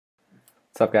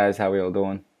What's up, guys? How we all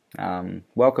doing?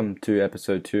 Welcome to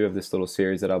episode 2 of this little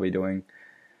series that I'll be doing.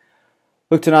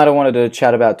 Look, tonight I wanted to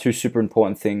chat about two super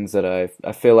important things that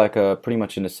I feel like are pretty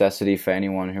much a necessity for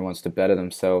anyone who wants to better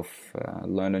themselves,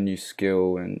 learn a new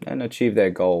skill, and achieve their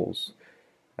goals.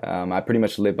 I pretty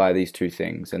much live by these two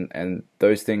things, and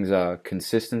those things are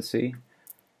consistency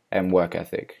and work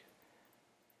ethic.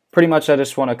 Pretty much I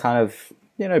just want to kind of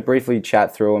briefly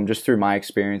chat through them just through my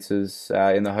experiences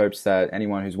in the hopes that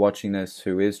anyone who's watching this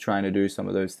who is trying to do some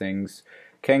of those things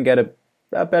can get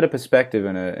a better perspective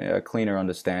and a cleaner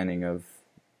understanding of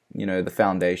the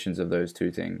foundations of those two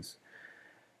things.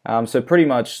 So pretty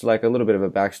much like a little bit of a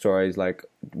backstory is like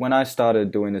when I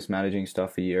started doing this managing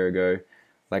stuff a year ago,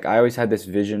 like I always had this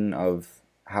vision of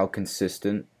how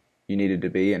consistent you needed to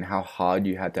be and how hard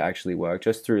you had to actually work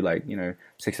just through like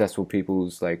successful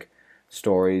people's like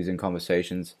stories and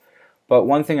conversations. But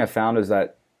one thing I found is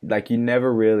that like you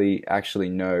never really actually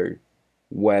know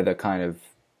where the kind of,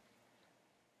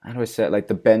 how do I say it, like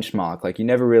the benchmark, like you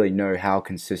never really know how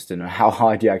consistent or how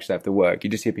hard you actually have to work. You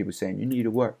just hear people saying you need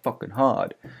to work fucking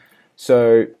hard.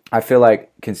 So I feel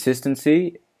like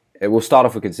consistency, it will start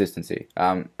off with consistency.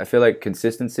 I feel like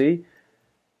consistency,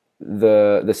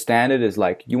 the standard is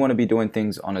like you want to be doing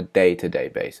things on a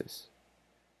day-to-day basis.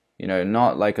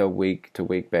 Not like a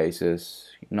week-to-week basis,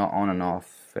 not on and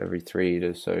off every 3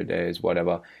 to so days,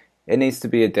 whatever. It needs to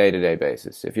be a day-to-day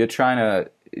basis. If you're trying to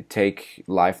take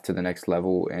life to the next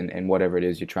level in whatever it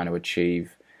is you're trying to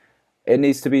achieve, it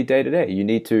needs to be day-to-day. You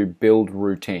need to build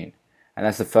routine. And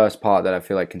that's the first part that I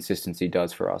feel like consistency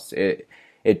does for us. It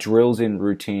drills in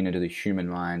routine into the human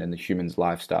mind and the human's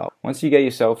lifestyle. Once you get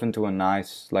yourself into a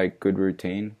nice, like, good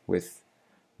routine with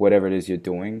whatever it is you're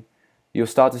doing, you'll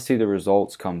start to see the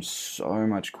results come so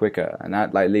much quicker, and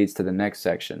that like leads to the next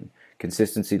section.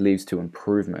 Consistency leads to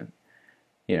improvement.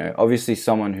 Obviously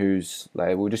someone who's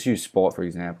like, we'll just use sport for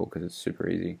example because it's super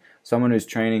easy. Someone who's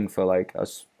training for like a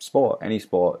sport, any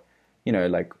sport,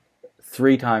 like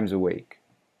 3 times a week,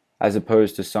 as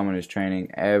opposed to someone who's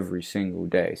training every single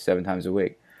day, 7 times a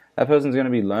week. That person's going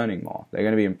to be learning more. They're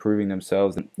going to be improving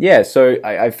themselves. Yeah, so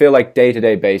I feel like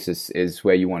day-to-day basis is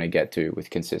where you want to get to with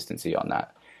consistency on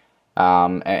that.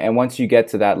 And once you get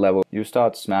to that level, you'll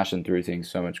start smashing through things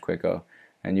so much quicker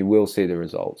and you will see the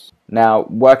results. Now,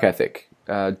 work ethic,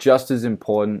 just as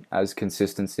important as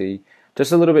consistency,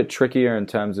 just a little bit trickier in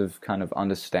terms of kind of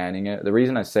understanding it. The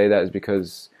reason I say that is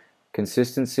because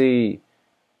consistency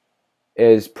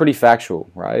is pretty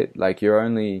factual, right? Like you're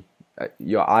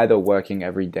either working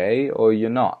every day or you're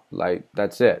not. Like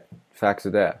that's it. Facts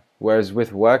are there. Whereas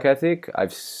with work ethic,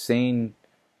 I've seen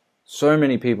so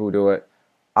many people do it.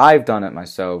 I've done it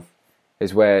myself,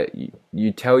 is where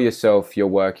you tell yourself you're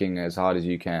working as hard as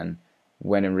you can,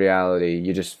 when in reality,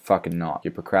 you're just fucking not.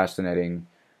 You're procrastinating,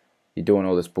 you're doing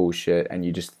all this bullshit, and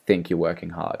you just think you're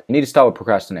working hard. You need to start with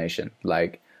procrastination.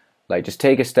 Like just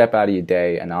take a step out of your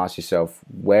day and ask yourself,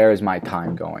 where is my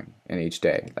time going in each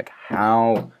day? Like,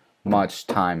 how much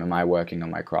time am I working on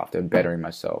my craft and bettering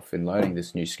myself and learning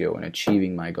this new skill and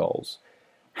achieving my goals?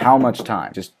 How much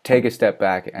time? Just take a step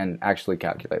back and actually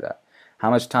calculate that. How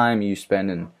much time are you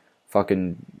spending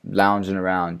fucking lounging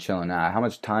around, chilling out? How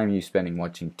much time are you spending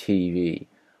watching TV,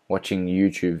 watching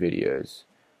YouTube videos,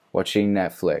 watching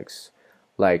Netflix?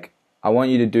 Like, I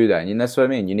want you to do that. And that's what I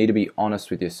mean. You need to be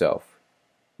honest with yourself.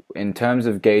 In terms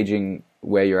of gauging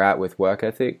where you're at with work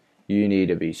ethic, you need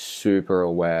to be super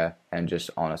aware and just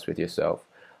honest with yourself.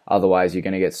 Otherwise, you're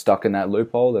going to get stuck in that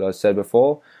loophole that I said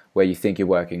before, where you think you're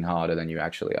working harder than you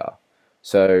actually are.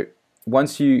 So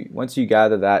once you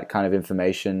gather that kind of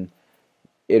information,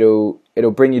 it'll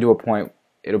bring you to a point,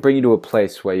 it'll bring you to a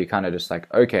place where you kind of just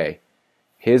like, okay,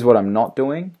 here's what I'm not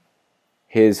doing,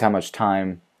 here's how much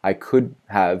time I could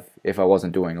have if I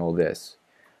wasn't doing all this.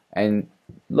 And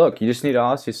look, you just need to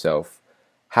ask yourself,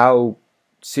 how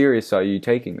serious are you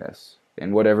taking this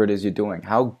in whatever it is you're doing?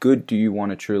 How good do you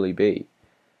want to truly be?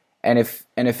 And if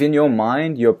in your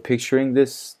mind you're picturing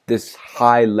this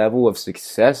high level of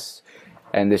success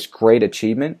and this great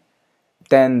achievement,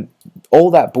 then all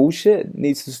that bullshit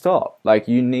needs to stop. Like,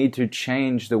 you need to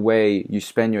change the way you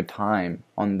spend your time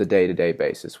on the day-to-day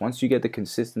basis. Once you get the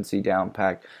consistency down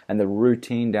packed and the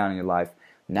routine down in your life,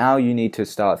 now you need to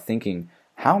start thinking,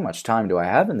 how much time do I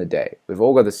have in the day? We've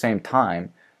all got the same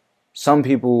time. Some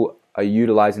people are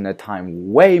utilizing their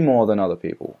time way more than other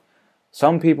people.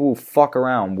 Some people fuck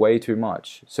around way too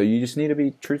much. So you just need to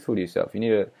be truthful to yourself. You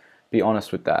need to be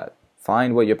honest with that.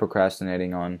 Find what you're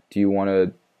procrastinating on. Do you want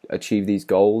to achieve these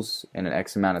goals in an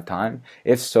X amount of time?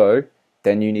 If so,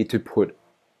 then you need to put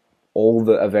all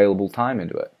the available time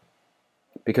into it.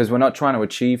 Because we're not trying to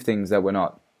achieve things that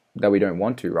we don't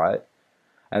want to, right?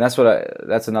 And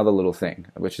that's another little thing,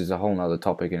 which is a whole nother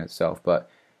topic in itself. But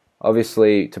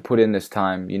obviously, to put in this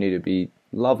time, you need to be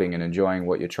loving and enjoying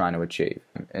what you're trying to achieve.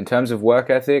 In terms of work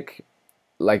ethic,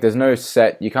 like there's no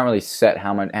set, you can't really set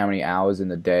how many hours in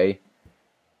the day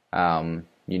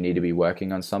you need to be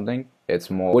working on something. It's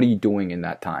more, what are you doing in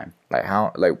that time? Like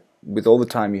with all the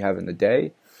time you have in the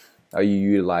day, are you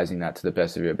utilizing that to the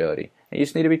best of your ability? And you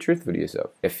just need to be truthful to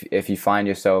yourself. If you find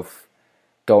yourself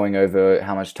going over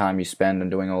how much time you spend on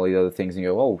doing all these other things and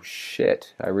you go, oh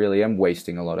shit, I really am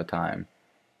wasting a lot of time,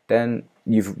 then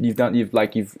you've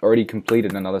already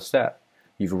completed another step.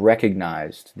 You've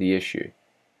recognized the issue.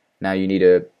 Now you need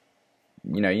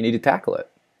to tackle it.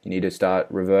 You need to start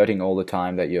reverting all the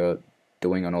time that you're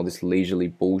doing on all this leisurely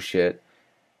bullshit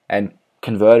and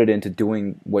convert it into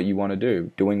doing what you want to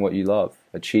do, doing what you love,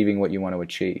 achieving what you want to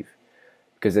achieve.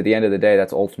 Because at the end of the day,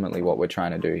 that's ultimately what we're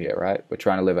trying to do here, right? We're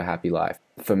trying to live a happy life.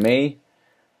 For me,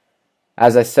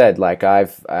 as I said, like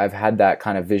I've had that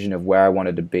kind of vision of where I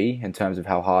wanted to be in terms of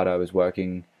how hard I was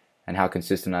working and how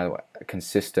consistent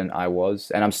I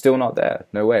was, and I'm still not there.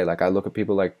 No way. Like I look at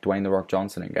people like Dwayne The Rock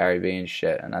Johnson and Gary Vee and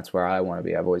shit, and that's where I want to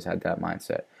be. I've always had that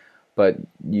mindset. But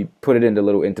you put it into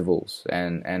little intervals,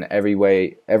 and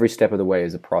every step of the way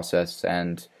is a process.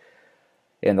 And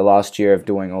in the last year of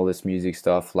doing all this music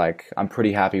stuff, like I'm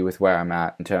pretty happy with where I'm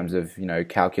at in terms of,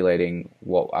 calculating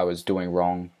what I was doing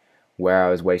wrong, where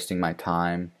I was wasting my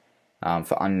time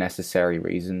for unnecessary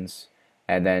reasons,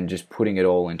 and then just putting it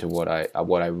all into what I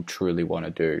truly want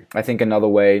to do. I think another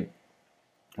way,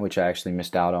 which I actually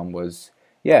missed out on, was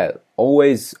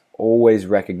always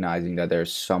recognizing that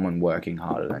there's someone working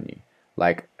harder than you.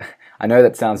 Like, I know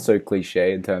that sounds so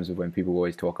cliche in terms of when people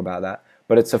always talk about that,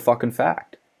 but it's a fucking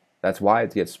fact. That's why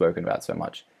it gets spoken about so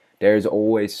much. There is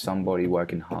always somebody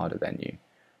working harder than you.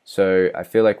 So I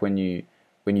feel like when you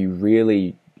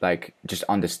really like just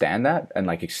understand that and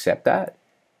like accept that,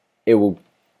 it will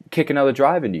kick another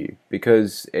drive in you,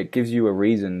 because it gives you a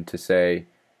reason to say,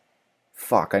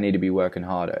 fuck, I need to be working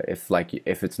harder,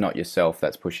 if it's not yourself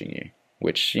that's pushing you,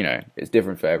 which is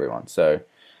different for everyone. So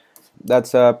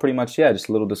that's pretty much just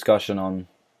a little discussion on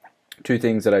two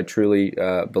things that I truly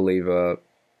believe are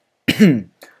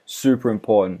super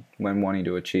important when wanting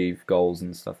to achieve goals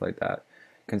and stuff like that: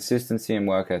 consistency and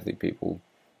work ethic, people.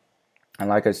 And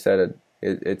like I said,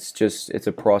 it's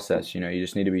a process. You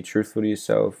just need to be truthful to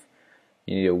yourself.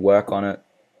 You need to work on it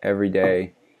every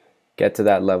day, get to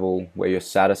that level where you're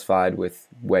satisfied with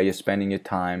where you're spending your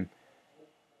time.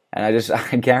 And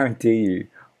I guarantee you,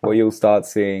 what you'll start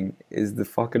seeing is the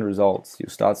fucking results. You'll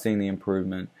start seeing the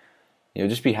improvement. You'll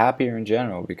just be happier in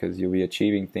general, because you'll be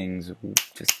achieving things.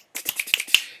 Just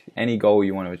any goal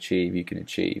you want to achieve, you can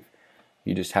achieve.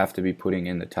 You just have to be putting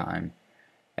in the time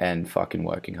and fucking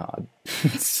working hard.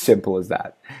 It's simple as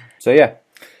that. So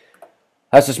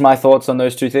that's just my thoughts on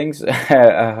those two things.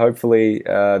 Hopefully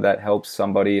that helps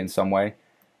somebody in some way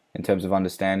in terms of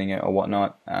understanding it or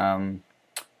whatnot.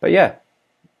 But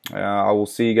I will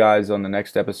see you guys on the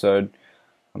next episode.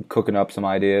 I'm cooking up some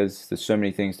ideas. There's so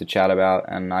many things to chat about,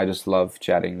 and I just love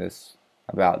chatting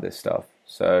about this stuff.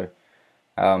 So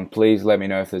please let me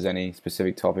know if there's any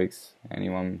specific topics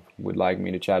anyone would like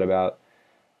me to chat about.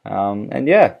 And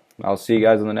I'll see you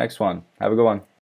guys on the next one. Have a good one.